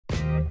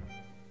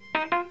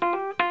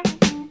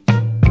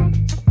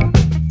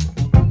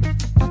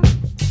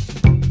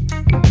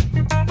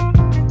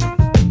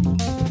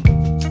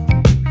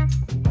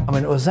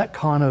was that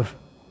kind of,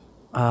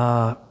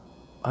 I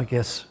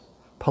guess,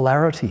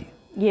 polarity.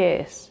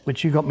 Yes.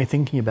 Which you got me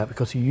thinking about,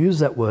 because you used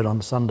that word on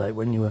Sunday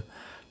when you were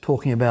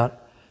talking about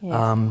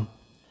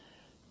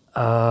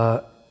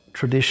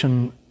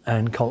tradition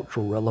and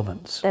cultural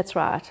relevance. That's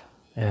right.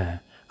 Yeah.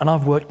 And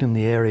I've worked in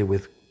the area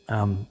with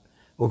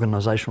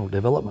organisational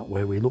development,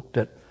 where we looked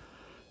at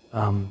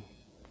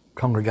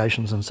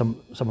congregations and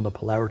some of the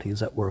polarities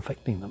that were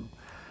affecting them.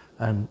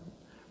 And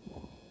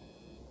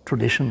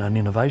tradition and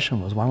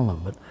innovation was one of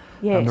them, but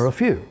and there are a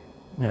few,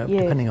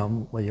 depending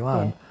on where you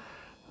are.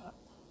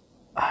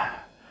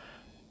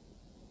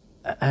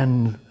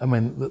 And I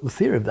mean, the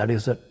theory of that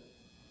is that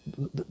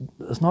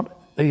it's not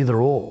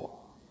either or.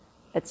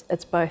 It's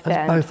both and.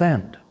 It's both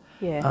and.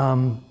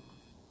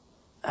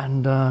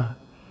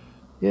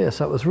 Yeah.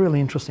 So it was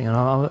really interesting. And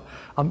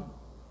I'm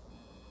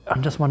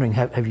just wondering,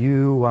 have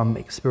you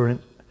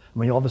experienced? I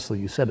mean, obviously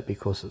you said it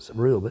because it's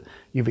real, but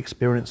you've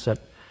experienced that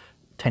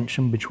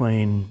tension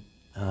between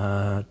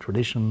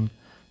tradition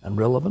and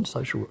relevance,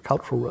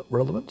 cultural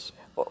relevance?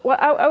 Well,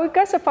 I would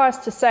go so far as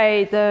to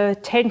say the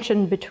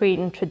tension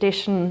between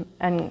tradition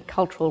and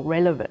cultural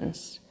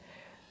relevance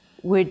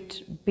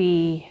would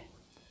be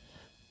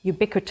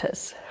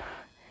ubiquitous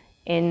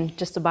in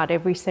just about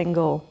every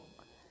single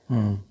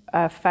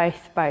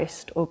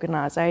faith-based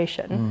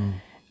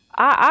organisation.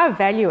 I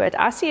value it.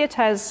 I see it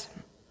as,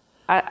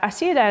 I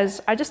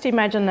just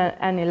imagine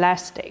an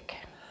elastic,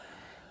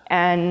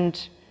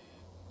 and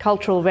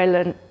cultural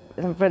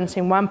relevance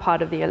in one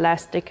part of the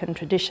elastic and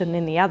tradition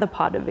in the other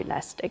part of the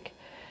elastic.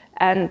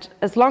 And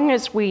as long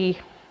as we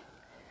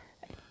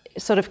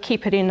sort of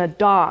keep it in a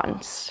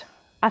dance,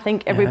 I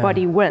think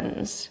everybody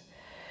wins.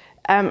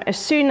 As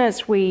soon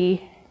as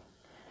we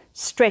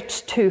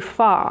stretch too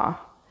far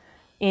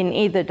in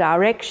either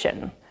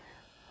direction,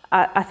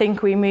 I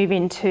think we move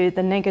into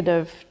the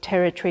negative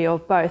territory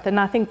of both. And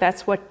I think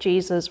that's what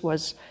Jesus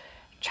was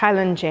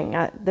challenging.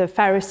 The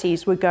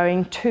Pharisees were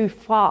going too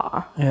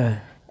far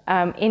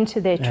into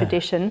their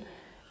tradition,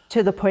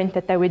 to the point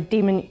that they were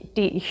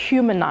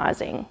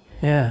dehumanizing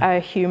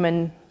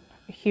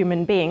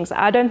human beings.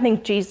 I don't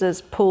think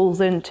Jesus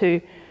pulls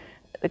into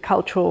the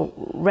cultural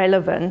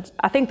relevance.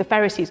 I think the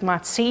Pharisees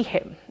might see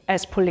him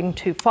as pulling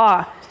too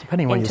far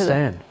depending where you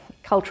stand.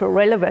 Cultural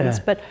relevance,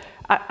 but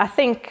I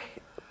think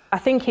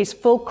his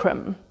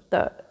fulcrum,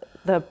 the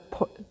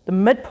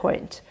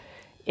midpoint,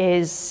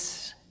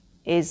 is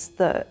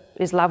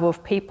love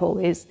of people,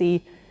 is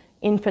the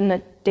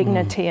infinite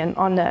dignity and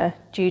honour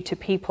due to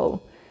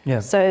people.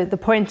 So the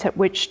point at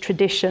which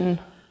tradition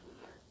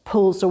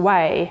pulls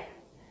away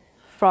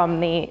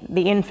from the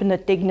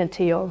infinite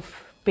dignity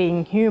of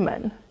being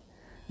human,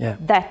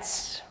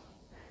 that's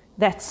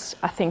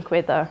I think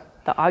where the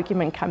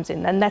argument comes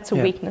in, and that's a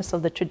weakness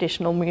of the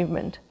traditional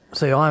movement.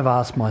 See, I've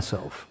asked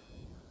myself,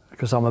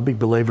 because I'm a big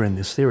believer in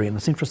this theory, and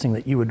it's interesting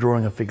that you were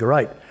drawing a figure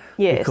 8,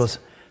 because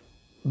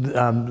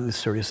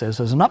this theory says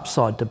there's an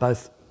upside to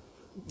both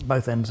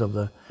ends of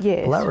the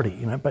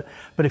polarity,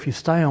 but if you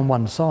stay on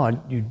one side,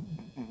 you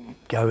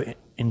go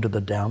into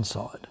the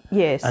downside.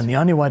 And the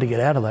only way to get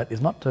out of that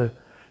is not to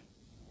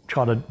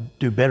try to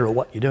do better at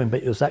what you're doing,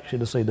 but it's actually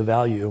to see the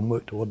value and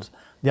work towards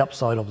the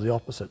upside of the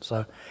opposite.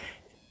 So,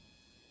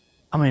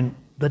 I mean,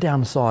 the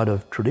downside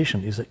of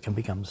tradition is it can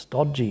become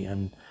stodgy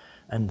and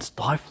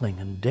stifling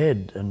and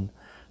dead, and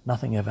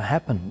nothing ever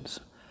happens.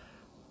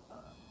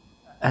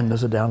 And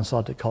there's a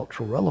downside to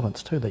cultural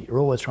relevance too, that you're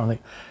always trying to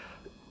think,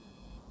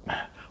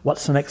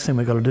 what's the next thing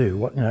we've got to do?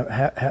 What,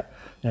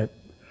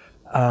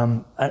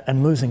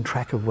 and losing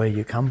track of where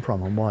you come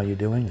from and why you're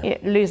doing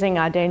it. Losing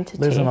identity.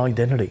 Losing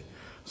identity.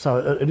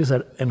 So it is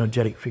that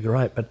energetic figure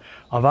 8. But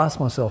I've asked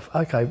myself,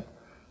 okay,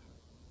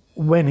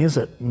 when is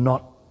it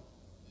not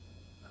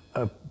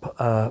a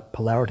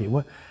polarity?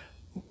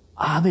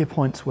 Are there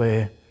points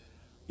where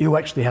you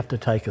actually have to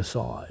take a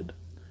side?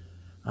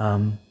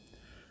 And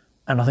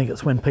I think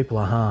it's when people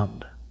are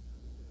harmed.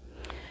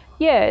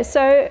 Yeah,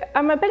 so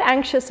I'm a bit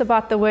anxious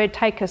about the word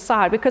take a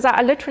side, because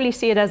I literally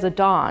see it as a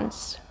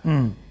dance.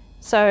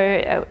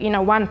 So,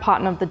 one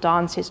partner of the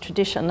dance is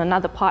tradition,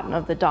 another partner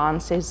of the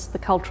dance is the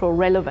cultural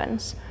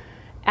relevance.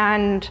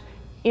 And,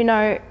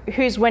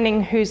 who's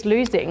winning, who's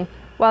losing?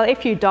 Well,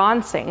 if you're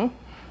dancing,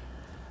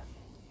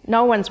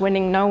 no one's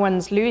winning, no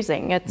one's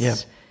losing.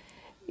 It's,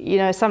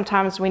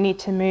 sometimes we need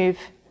to move,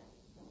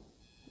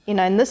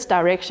 in this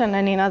direction,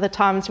 and in other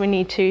times we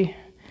need to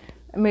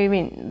move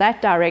in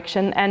that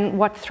direction. And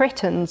what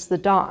threatens the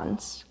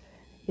dance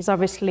is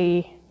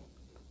obviously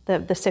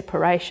the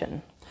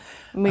separation.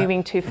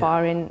 Moving too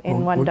far in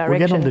one direction. We'll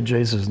get on to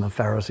Jesus and the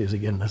Pharisees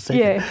again in a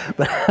second,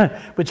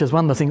 which is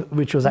one of the things,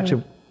 which was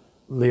actually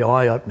the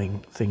eye-opening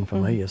thing for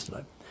me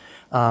yesterday.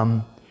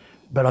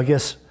 But I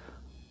guess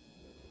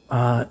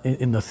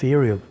in the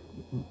theory of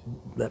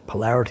that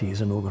polarities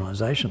in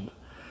organisations,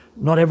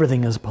 not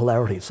everything is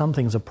polarity. Some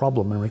things are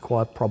problem and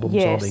require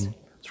problem-solving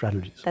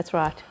strategies. That's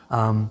right.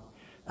 And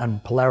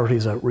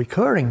polarities are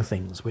recurring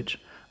things which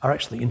are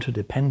actually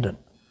interdependent.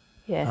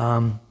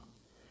 Yeah.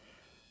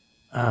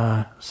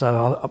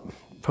 So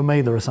for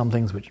me, there are some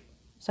things which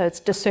So it's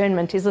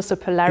discernment. Is this a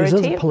polarity?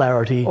 Is this a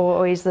polarity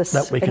or is this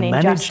that we can an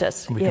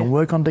injustice? Manage, we can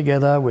work on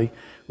together, we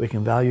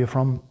can value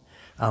from,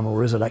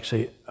 or is it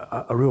actually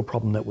a real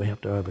problem that we have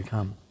to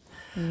overcome?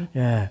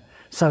 Yeah.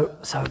 So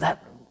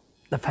that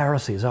the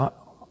Pharisees, I've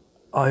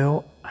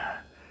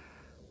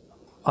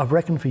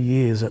reckoned for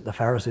years that the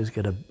Pharisees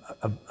get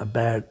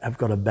have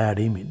got a bad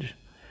image,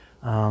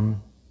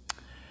 and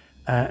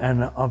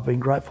I've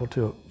been grateful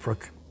to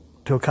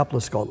a couple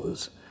of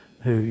scholars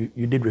who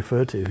you did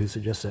refer to, who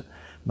suggest that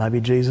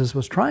maybe Jesus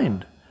was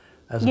trained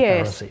as a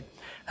Pharisee.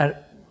 And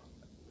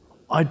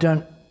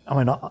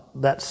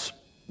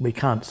we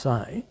can't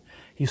say.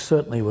 He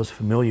certainly was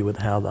familiar with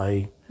how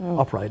they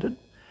operated.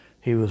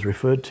 He was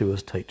referred to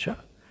as teacher.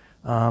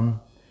 But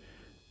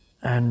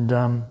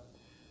I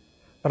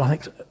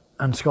think,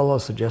 and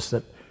scholars suggest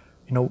that,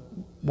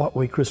 what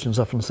we Christians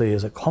often see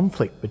as a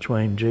conflict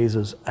between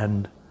Jesus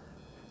and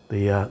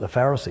the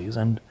Pharisees,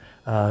 and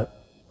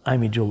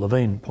Amy Jill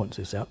Levine points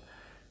this out,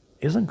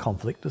 isn't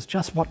conflict. It's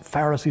just what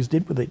Pharisees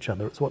did with each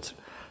other. It's what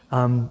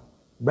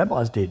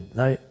rabbis did.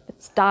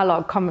 It's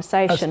dialogue,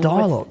 conversation. It's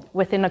dialogue.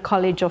 Within a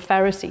college of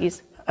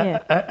Pharisees.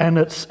 Yeah. And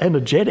it's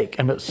energetic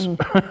and it's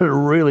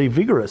really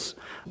vigorous.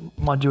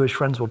 My Jewish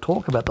friends will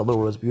talk about the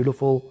law as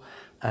beautiful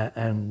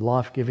and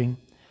life-giving.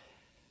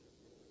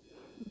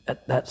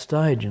 At that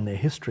stage in their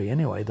history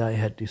anyway, they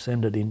had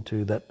descended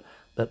into that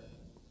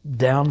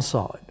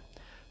downside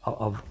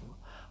of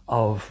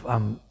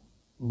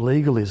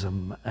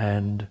legalism,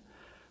 and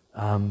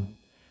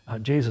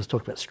Jesus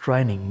talked about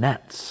straining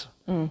gnats,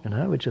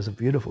 which is a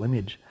beautiful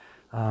image.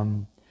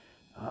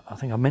 I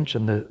think I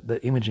mentioned the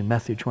image in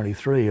Matthew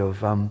 23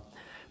 of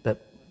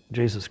that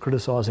Jesus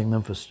criticising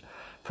them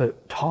for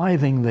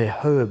tithing their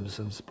herbs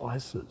and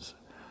spices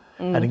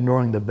and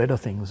ignoring the better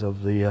things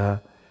of the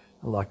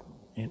like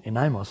in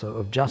Amos,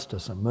 of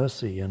justice and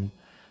mercy and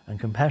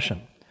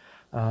compassion.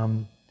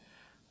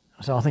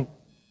 So I think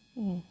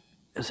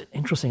it's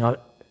interesting. I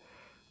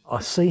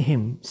see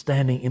him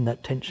standing in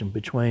that tension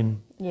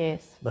between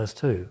those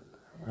two.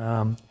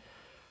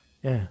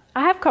 Yeah.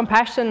 I have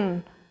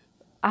compassion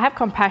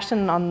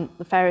on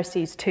the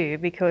Pharisees too,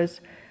 because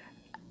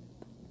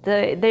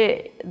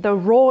the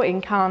raw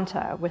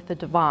encounter with the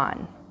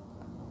divine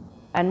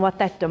and what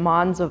that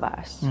demands of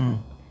us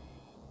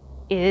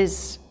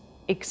is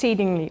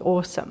exceedingly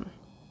awesome.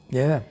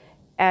 Yeah.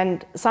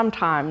 And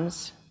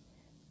sometimes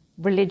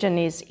religion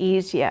is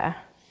easier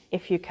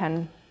if you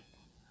can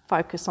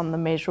focus on the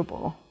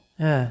measurable.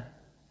 Yeah.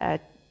 I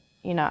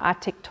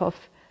ticked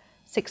off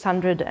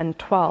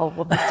 612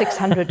 of the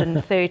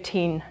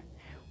 613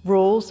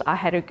 rules. I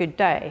had a good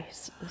day.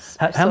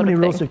 How many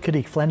rules did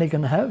Kitty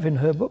Flanagan have in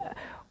her book?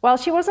 Well,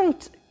 she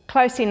wasn't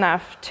close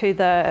enough to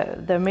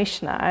the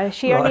Mishnah.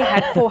 She only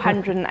had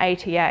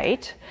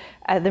 488.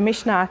 The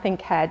Mishnah, I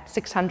think, had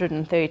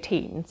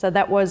 613. So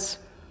that was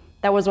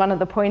one of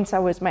the points I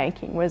was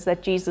making, was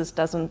that Jesus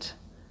doesn't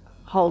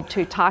hold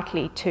too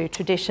tightly to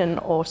tradition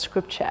or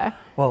scripture.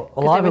 Well,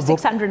 there were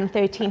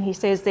 613. He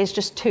says there's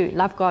just two: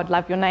 love God,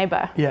 love your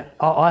neighbour. Yeah,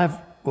 I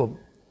have. Well,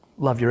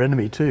 love your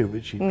enemy too,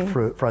 which he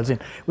throws in,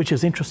 which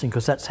is interesting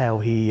because that's how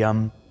he's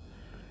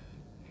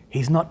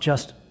not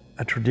just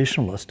a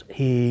traditionalist.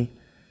 He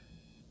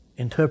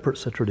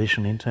interprets the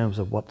tradition in terms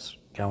of what's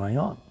going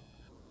on.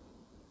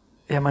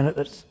 Yeah, I mean,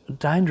 it's a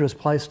dangerous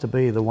place to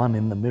be, the one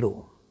in the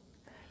middle.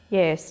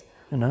 Yes.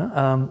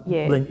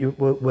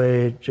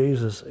 Where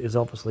Jesus is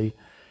obviously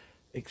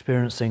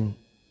experiencing,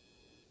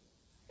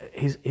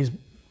 he's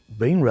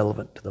been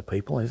relevant to the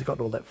people, he's got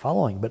all that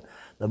following, but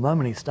the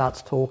moment he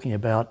starts talking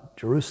about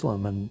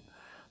Jerusalem and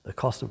the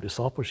cost of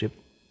discipleship,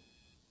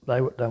 they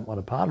don't want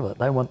a part of it.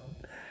 They want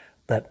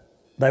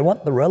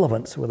the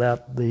relevance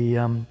without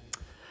the,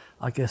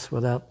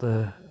 without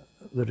the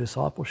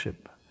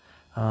discipleship.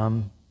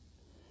 And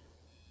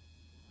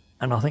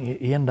I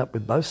think you end up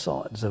with both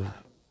sides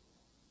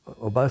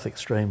or both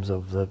extremes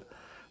of the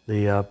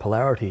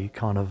polarity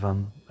kind of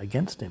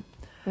against him.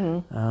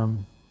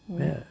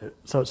 Yeah,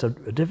 so it's a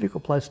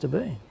difficult place to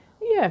be.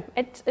 Yeah,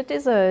 it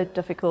is a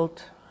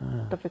difficult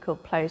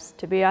place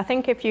to be. I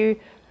think if you're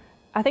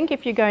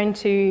going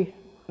to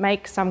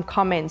make some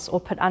comments or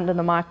put under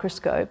the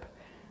microscope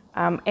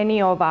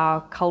any of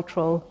our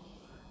cultural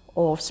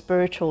or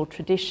spiritual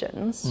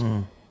traditions,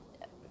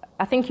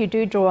 I think you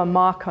do draw a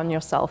mark on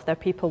yourself that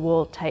people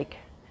will take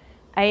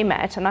aim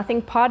at. And I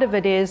think part of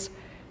it is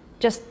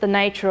just the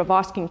nature of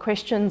asking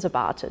questions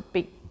about it.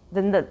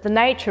 The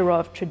nature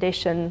of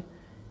tradition,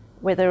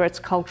 whether it's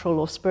cultural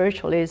or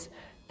spiritual, is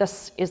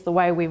this is the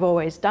way we've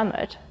always done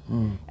it.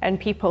 And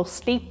people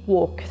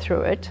sleepwalk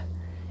through it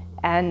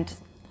and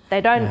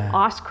they don't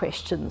ask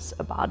questions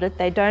about it.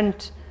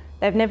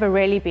 They've never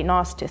really been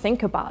asked to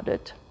think about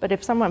it. But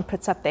if someone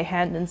puts up their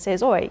hand and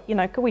says, "Oh,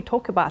 can we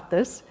talk about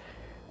this?"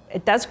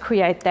 It does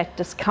create that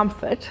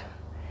discomfort,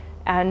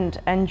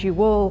 and you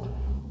will.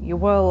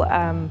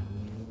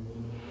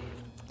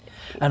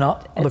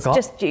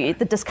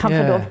 The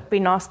discomfort of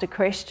being asked a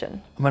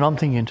question. I mean, I'm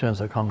thinking in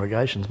terms of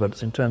congregations, but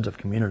it's in terms of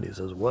communities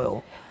as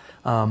well.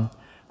 And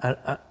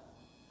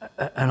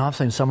I've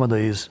seen some of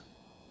these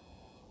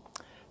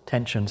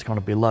tensions kind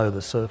of below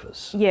the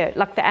surface. Yeah,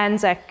 like the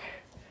Anzac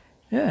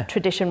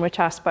tradition, which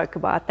I spoke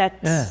about,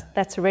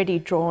 that's already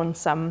drawn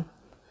some,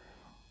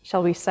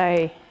 shall we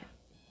say,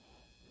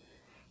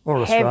 or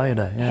Australia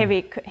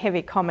Day,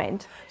 heavy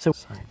comment. So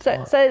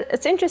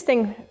it's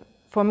interesting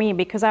for me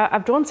because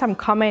I've drawn some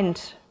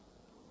comment,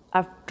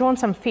 I've drawn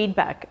some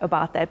feedback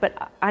about that, but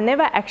I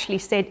never actually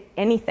said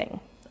anything.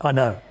 I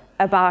know.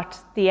 About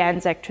the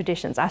Anzac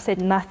traditions. I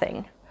said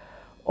nothing.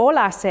 All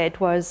I said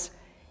was,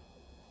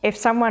 if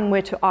someone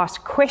were to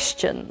ask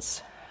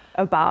questions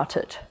about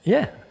it,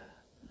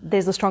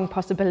 there's a strong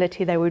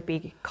possibility they would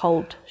be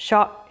cold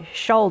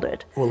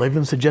shouldered. Well,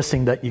 even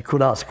suggesting that you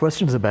could ask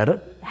questions about it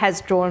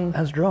has drawn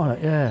it,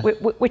 yeah.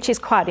 Which is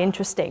quite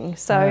interesting.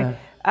 So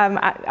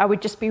I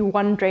would just be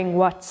wondering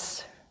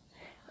what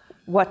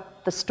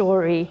the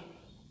story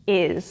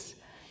is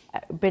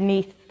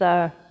beneath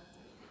the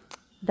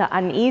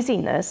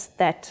uneasiness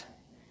that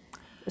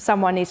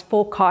someone is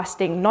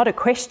forecasting, not a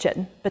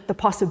question, but the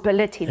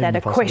possibility that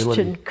a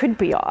question could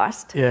be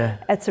asked. Yeah.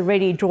 It's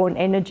already drawn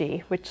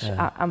energy, which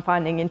I'm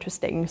finding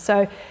interesting.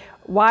 So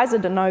why is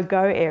it a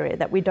no-go area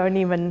that we don't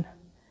even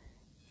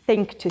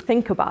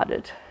think about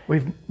it?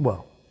 We've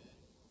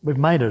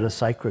made it a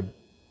sacred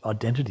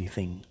identity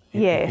thing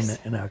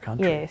in our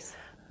country. Yes.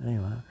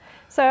 Anyway.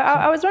 So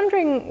I was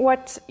wondering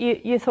what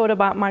you thought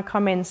about my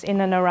comments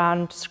in and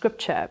around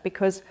Scripture,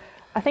 because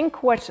I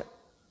think what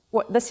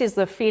this is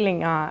the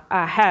feeling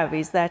I have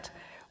is that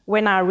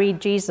when I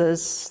read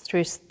Jesus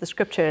through the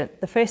Scripture,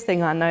 the first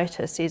thing I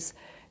notice is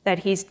that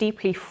he's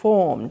deeply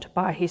formed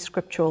by his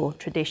scriptural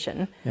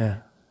tradition. Yeah.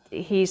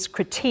 His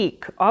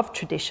critique of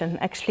tradition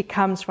actually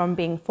comes from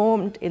being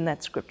formed in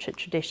that Scripture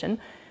tradition.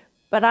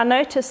 But I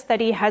notice that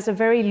he has a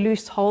very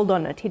loose hold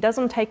on it. He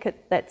doesn't take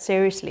it that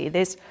seriously.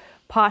 There's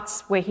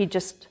parts where he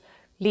just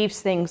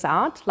leaves things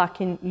out,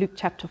 like in Luke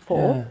chapter 4.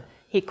 Yeah.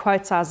 He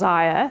quotes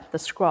Isaiah, the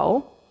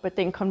scroll, but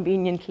then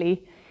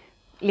conveniently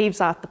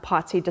leaves out the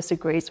parts he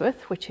disagrees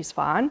with, which is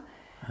fine.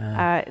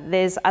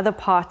 There's other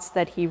parts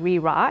that he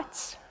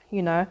rewrites,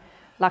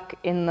 like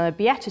in the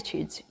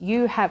Beatitudes.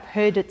 You have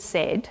heard it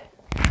said,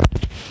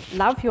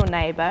 love your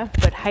neighbor,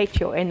 but hate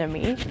your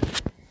enemy.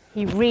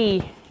 He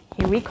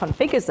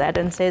reconfigures that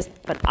and says,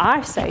 but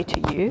I say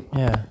to you,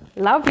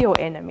 love your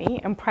enemy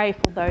and pray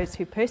for those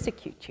who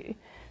persecute you.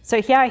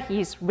 So here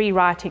he's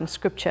rewriting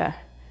Scripture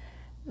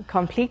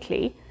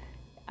completely.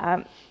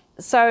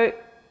 So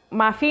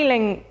my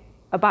feeling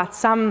about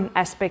some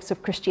aspects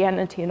of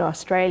Christianity in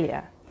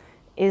Australia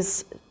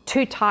is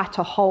too tight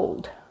a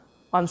hold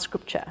on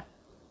Scripture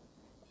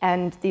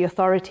and the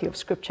authority of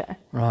Scripture.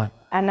 Right.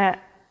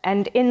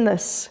 And in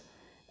this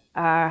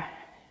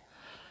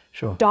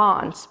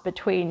dance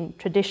between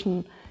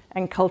tradition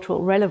and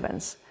cultural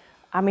relevance,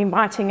 I'm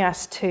inviting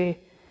us to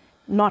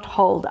not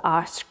hold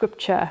our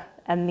Scripture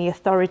and the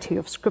authority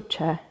of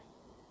Scripture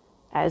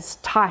as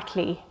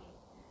tightly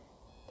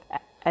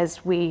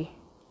as we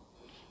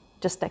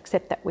just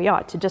accept that we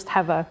are, to just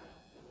have a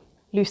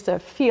looser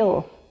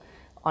feel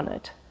on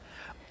it.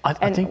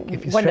 I think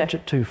if you stretch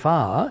it too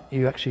far,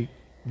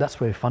 that's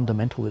where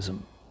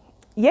fundamentalism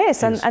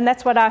is. And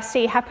that's what I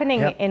see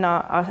happening in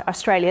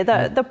Australia.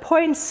 The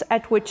points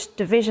at which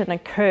division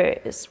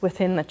occurs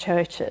within the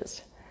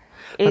churches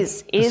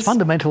is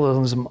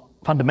fundamentalism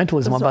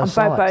on both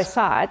sides. Both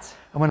sides.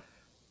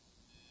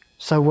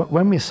 So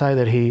when we say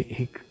that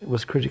he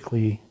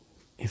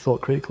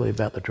thought critically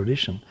about the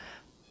tradition,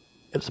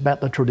 it's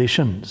about the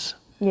traditions.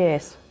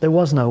 Yes. There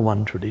was no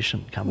one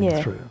tradition coming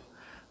through,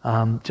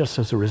 just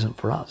as there isn't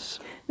for us.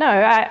 No,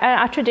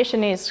 our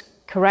tradition is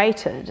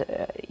curated.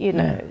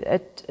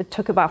 It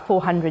took about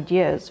 400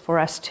 years for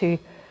us to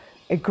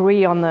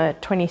agree on the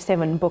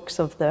 27 books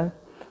of the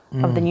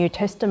New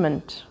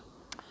Testament.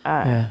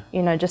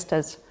 Just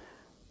as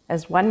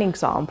one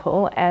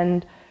example.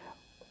 And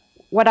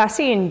what I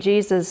see in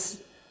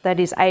Jesus that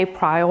is a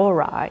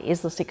priori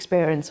is this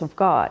experience of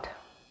God.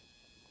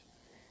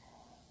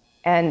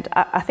 And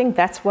I think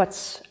that's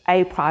what's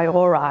a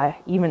priori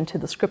even to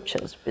the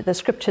Scriptures. The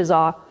Scriptures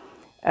are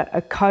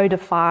a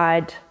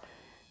codified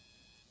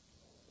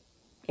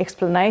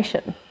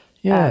explanation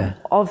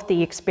of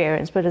the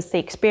experience, but it's the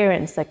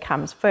experience that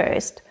comes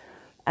first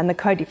and the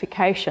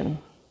codification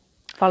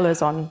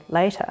follows on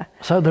later.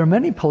 So there are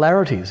many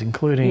polarities,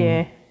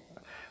 including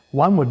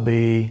one would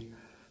be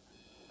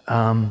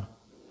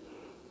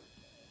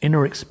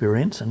inner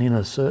experience and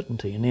inner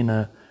certainty and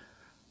inner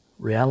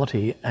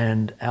reality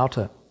and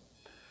outer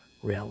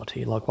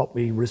reality, like what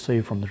we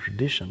receive from the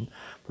tradition,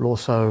 but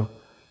also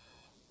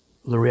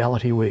the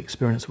reality we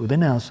experience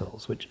within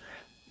ourselves, which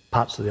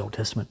parts of the Old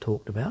Testament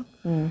talked about,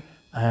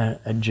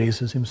 and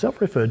Jesus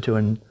himself referred to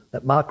in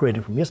that Mark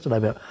reading from yesterday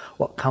about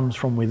what comes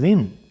from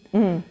within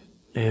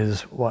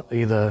is what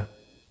either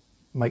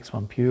makes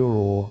one pure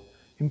or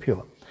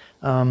impure.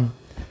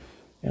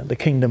 The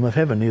kingdom of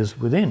heaven is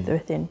within.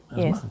 Within,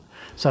 yes. Well.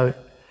 So,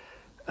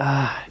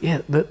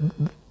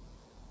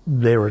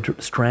 there are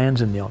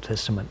strands in the Old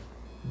Testament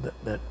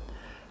that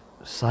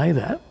say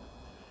that,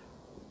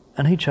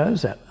 and he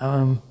chose that.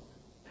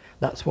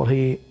 That's what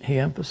he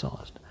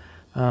emphasised.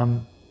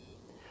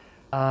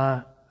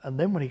 And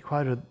then when he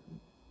quoted,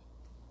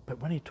 but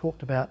when he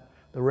talked about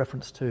the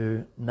reference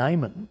to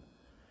Naaman,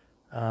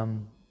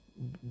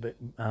 the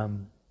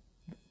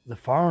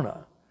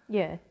foreigner,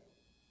 yeah,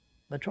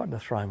 they tried to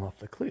throw him off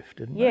the cliff,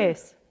 didn't they?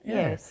 Yes,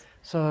 Yeah. yes.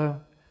 So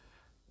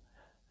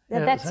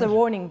that's a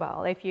warning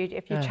bell. If you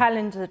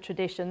challenge the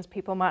traditions,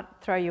 people might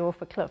throw you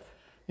off a cliff.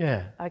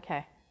 Yeah.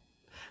 Okay.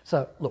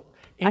 So look,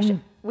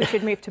 we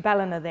should move to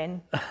Ballina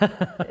then.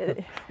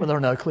 well, there are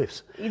no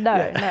cliffs.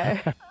 No.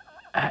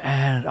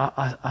 And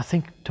I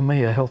think, to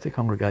me, a healthy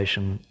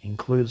congregation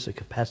includes the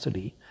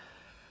capacity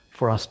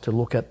for us to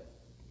look at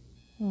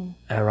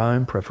our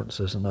own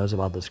preferences and those of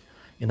others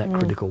in that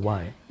critical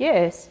way.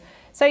 Yes.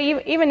 So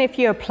even if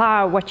you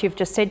apply what you've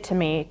just said to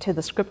me to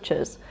the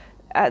scriptures,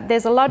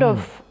 there's a lot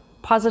of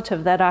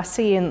positive that I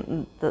see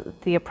in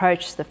the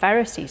approach the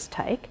Pharisees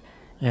take.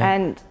 Yeah.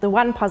 And the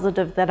one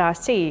positive that I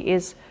see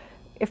is,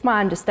 if my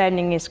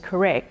understanding is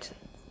correct,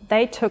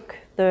 they took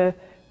the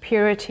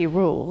purity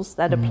rules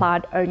that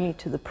applied only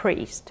to the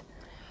priest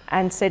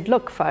and said,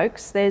 look,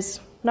 folks, there's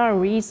no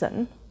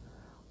reason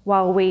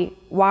why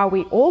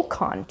we all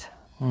can't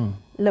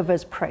live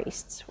as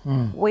priests.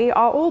 We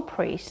are all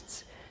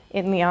priests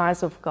in the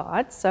eyes of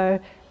God, so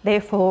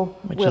therefore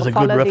Which is a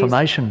good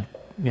reformation.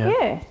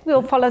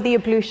 We'll follow the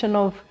ablution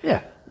of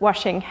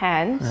washing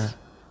hands,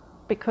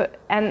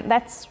 and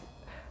that's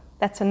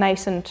a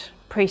nascent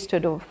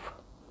priesthood of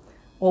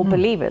all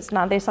believers.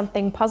 Now, there's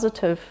something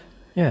positive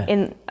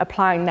in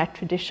applying that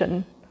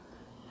tradition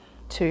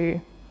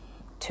to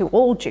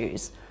all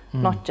Jews,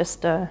 not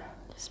just a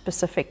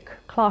specific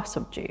class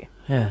of Jew.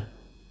 Yeah.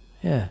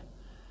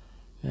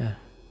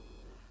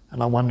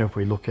 And I wonder if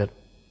we look at,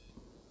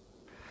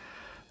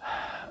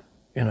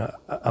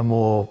 a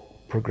more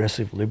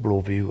progressive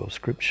liberal view of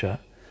Scripture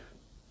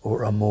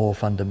or a more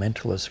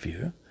fundamentalist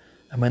view.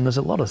 I mean, there's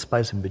a lot of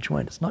space in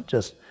between. It's not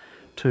just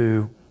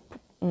two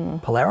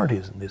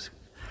polarities in this.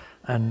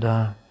 And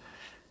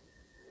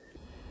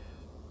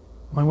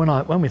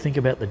when we think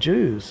about the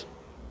Jews,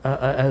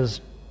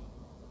 as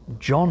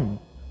John's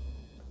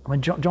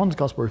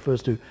Gospel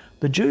refers to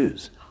the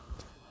Jews.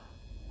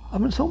 I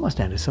mean, it's almost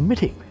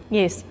anti-Semitic.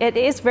 Yes, it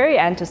is very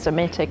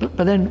anti-Semitic.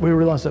 But then we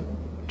realise that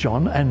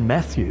John and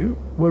Matthew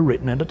were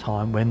written at a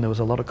time when there was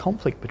a lot of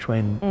conflict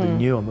between the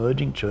new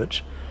emerging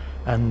church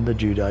and the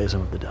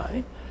Judaism of the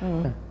day.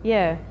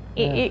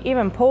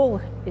 Even Paul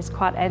is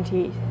quite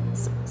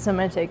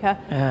anti-Semitic.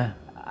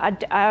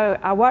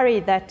 I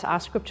worry that our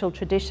scriptural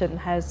tradition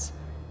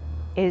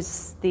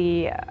is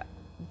the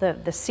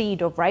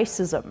seed of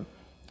racism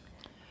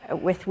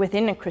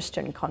within a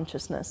Christian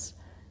consciousness.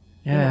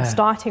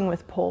 Starting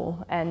with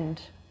Paul and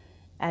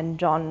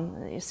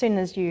John. As soon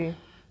as you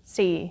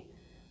see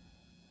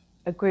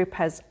a group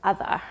as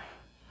other,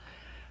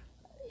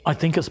 I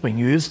think it's been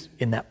used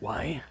in that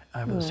way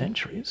over the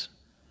centuries.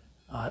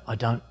 I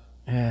don't.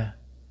 I'd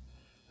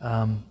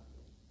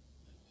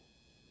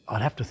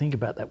have to think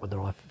about that,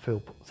 whether I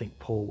think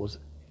Paul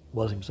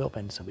was himself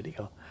anti-Semitic.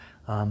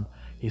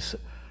 It's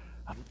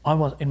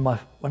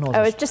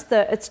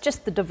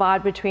just the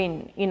divide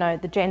between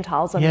the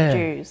Gentiles and the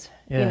Jews.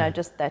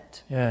 Just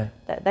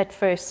that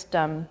first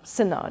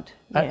synod.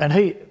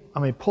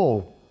 And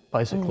Paul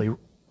basically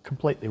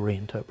completely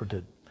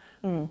reinterpreted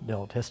the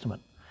Old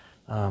Testament.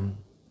 A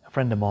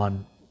friend of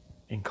mine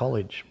in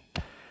college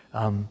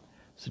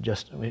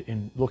suggested,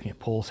 in looking at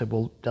Paul, said,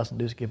 well, doesn't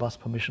this give us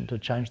permission to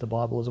change the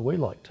Bible as we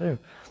like too?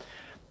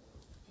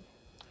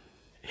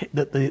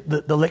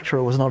 The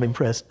lecturer was not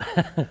impressed.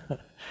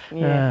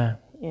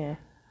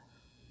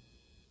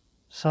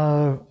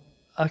 So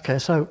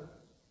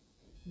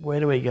where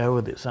do we go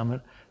with this? I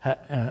mean,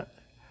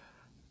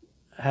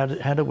 how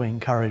do we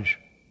encourage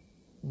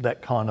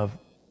that kind of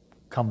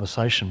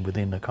conversation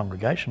within a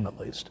congregation, at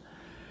least?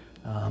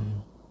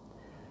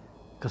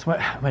 Because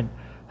I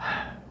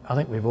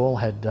think we've all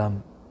had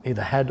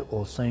either had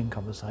or seen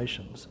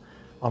conversations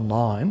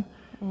online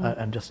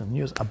and just in the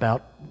news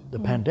about the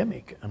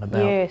pandemic and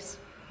about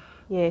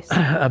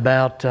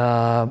about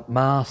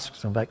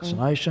masks and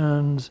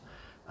vaccinations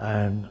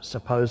and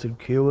supposed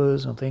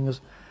cures and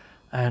things,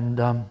 and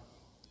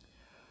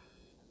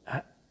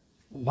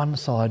one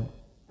side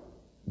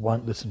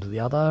won't listen to the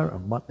other,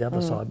 and the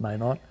other side may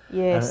not.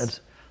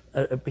 Yes.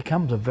 And it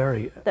becomes a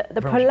very...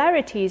 The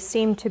polarities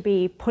seem to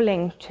be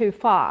pulling too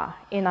far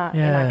in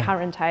our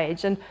current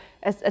age, and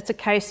it's a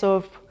case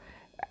of,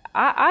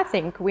 I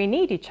think we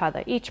need each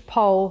other. Each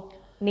pole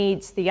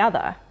needs the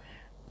other,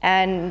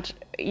 and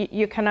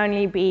you can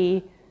only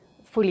be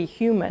fully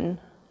human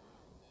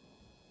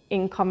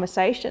in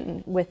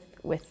conversation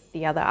with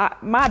the other.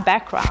 My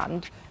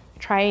background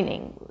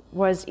training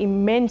was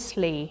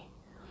immensely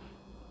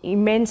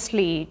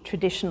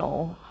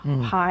traditional,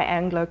 high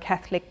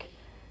Anglo-Catholic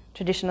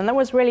tradition, and that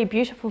was really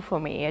beautiful for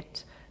me.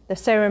 The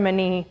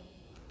ceremony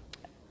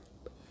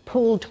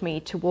pulled me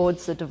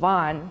towards the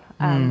divine,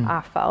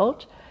 I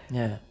felt.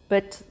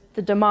 But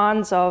the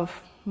demands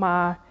of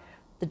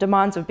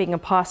being a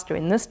pastor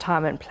in this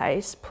time and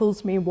place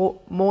pulls me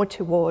more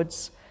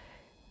towards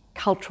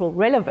cultural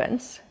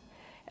relevance,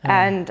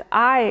 and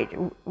I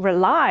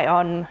rely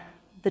on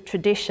the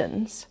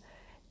traditions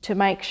to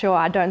make sure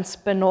I don't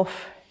spin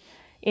off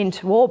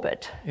into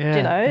orbit.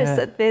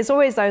 So there's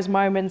always those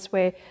moments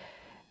where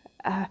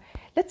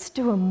let's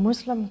do a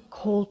Muslim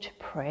call to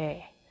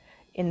prayer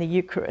in the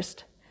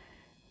Eucharist.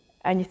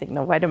 And you think,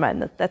 no, wait a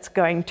minute, that's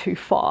going too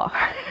far.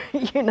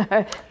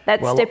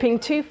 That's stepping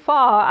too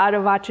far out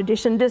of our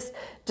tradition.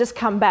 Just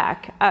come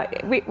back.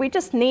 We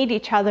just need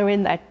each other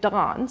in that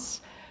dance.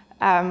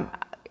 That's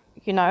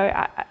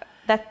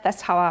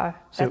how I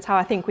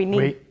think we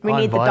need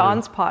the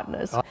dance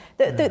partners.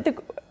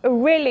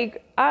 Really,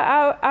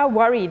 I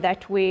worry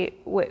that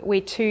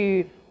we're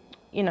too,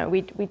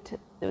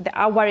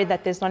 I worry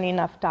that there's not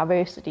enough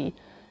diversity.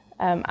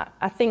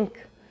 I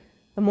think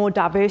the more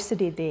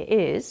diversity there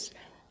is,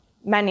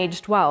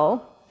 managed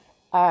well,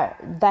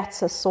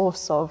 that's a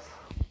source of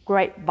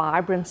great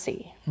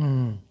vibrancy.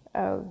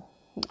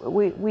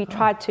 We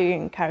try to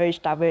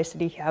encourage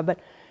diversity here, but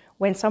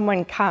when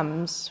someone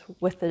comes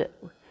with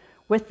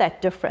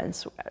that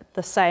difference,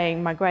 the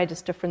saying, my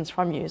greatest difference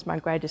from you is my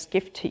greatest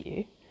gift to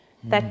you,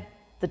 that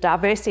the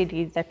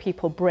diversity that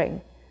people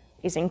bring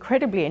is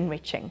incredibly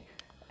enriching.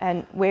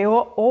 And we're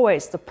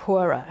always the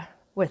poorer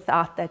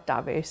without that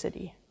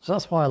diversity. So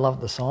that's why I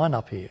love the sign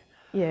up here.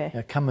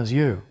 Yeah. Come as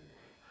you.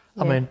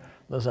 I mean,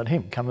 there's that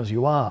hymn, come as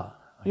you are.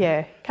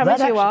 Yeah, come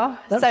as you are.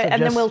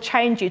 And then we'll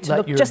change you to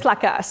look just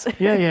like us.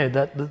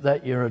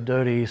 that you're a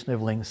dirty,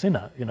 snivelling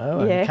sinner,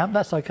 and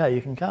that's okay,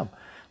 you can come.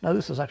 No,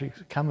 this is actually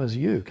come as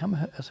you, come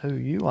as who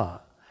you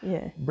are.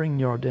 Yeah. Bring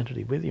your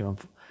identity with you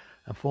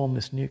and form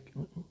this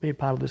be a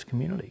part of this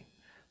community.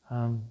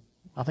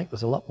 I think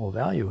there's a lot more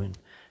value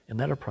in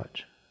that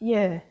approach.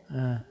 Yeah.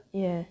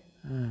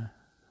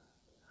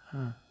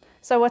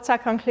 So what's our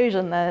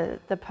conclusion?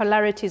 The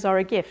polarities are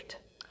a gift?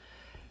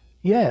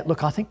 Yeah,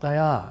 look, I think they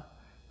are.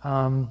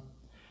 But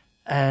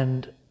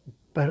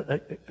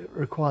it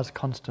requires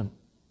constant,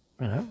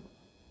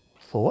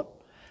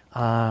 thought.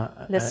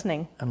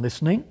 Listening. And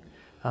listening.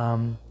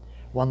 One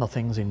of the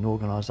things in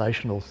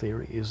organisational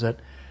theory is that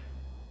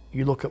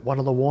you look at what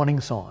are the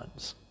warning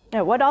signs.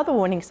 Yeah, what are the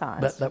warning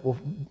signs? That will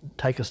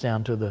take us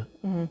down to the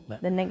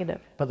negative.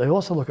 But they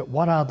also look at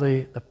what are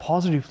the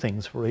positive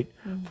things for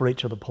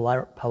each of the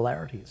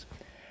polarities.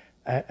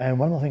 And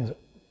one of the things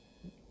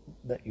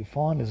that you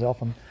find is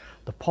often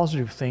the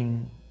positive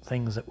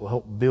things that will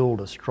help build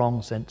a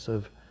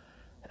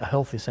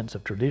healthy sense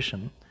of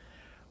tradition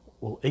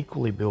will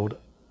equally build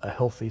a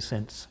healthy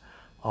sense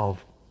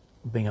of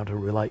being able to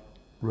relate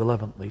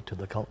relevantly to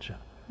the culture.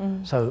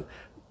 So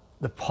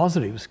the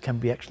positives can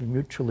be actually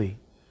mutually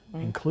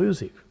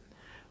inclusive,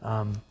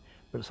 but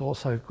it's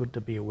also good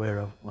to be aware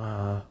of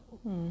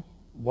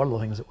what are the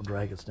things that will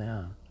drag us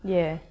down.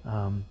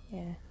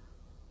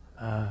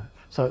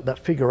 So that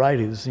figure eight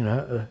is,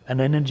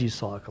 an energy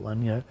cycle,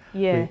 and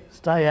we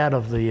stay out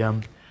of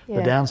the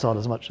downside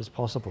as much as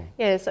possible.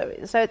 Yeah, so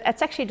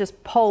it's actually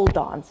just pole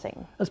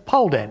dancing. It's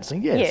pole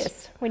dancing, yes.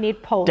 Yes, we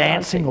need pole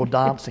dancing. Dancing or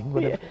dancing,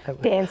 whatever.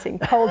 Dancing,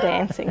 pole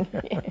dancing.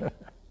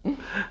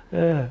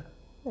 Yeah.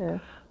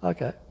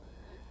 Okay.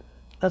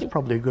 That's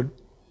probably a good...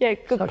 Yeah,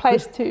 good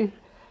place to...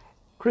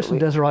 Chris and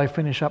Desiree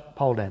finish up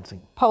pole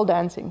dancing. Pole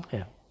dancing.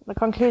 Yeah. The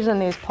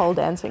conclusion is pole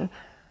dancing.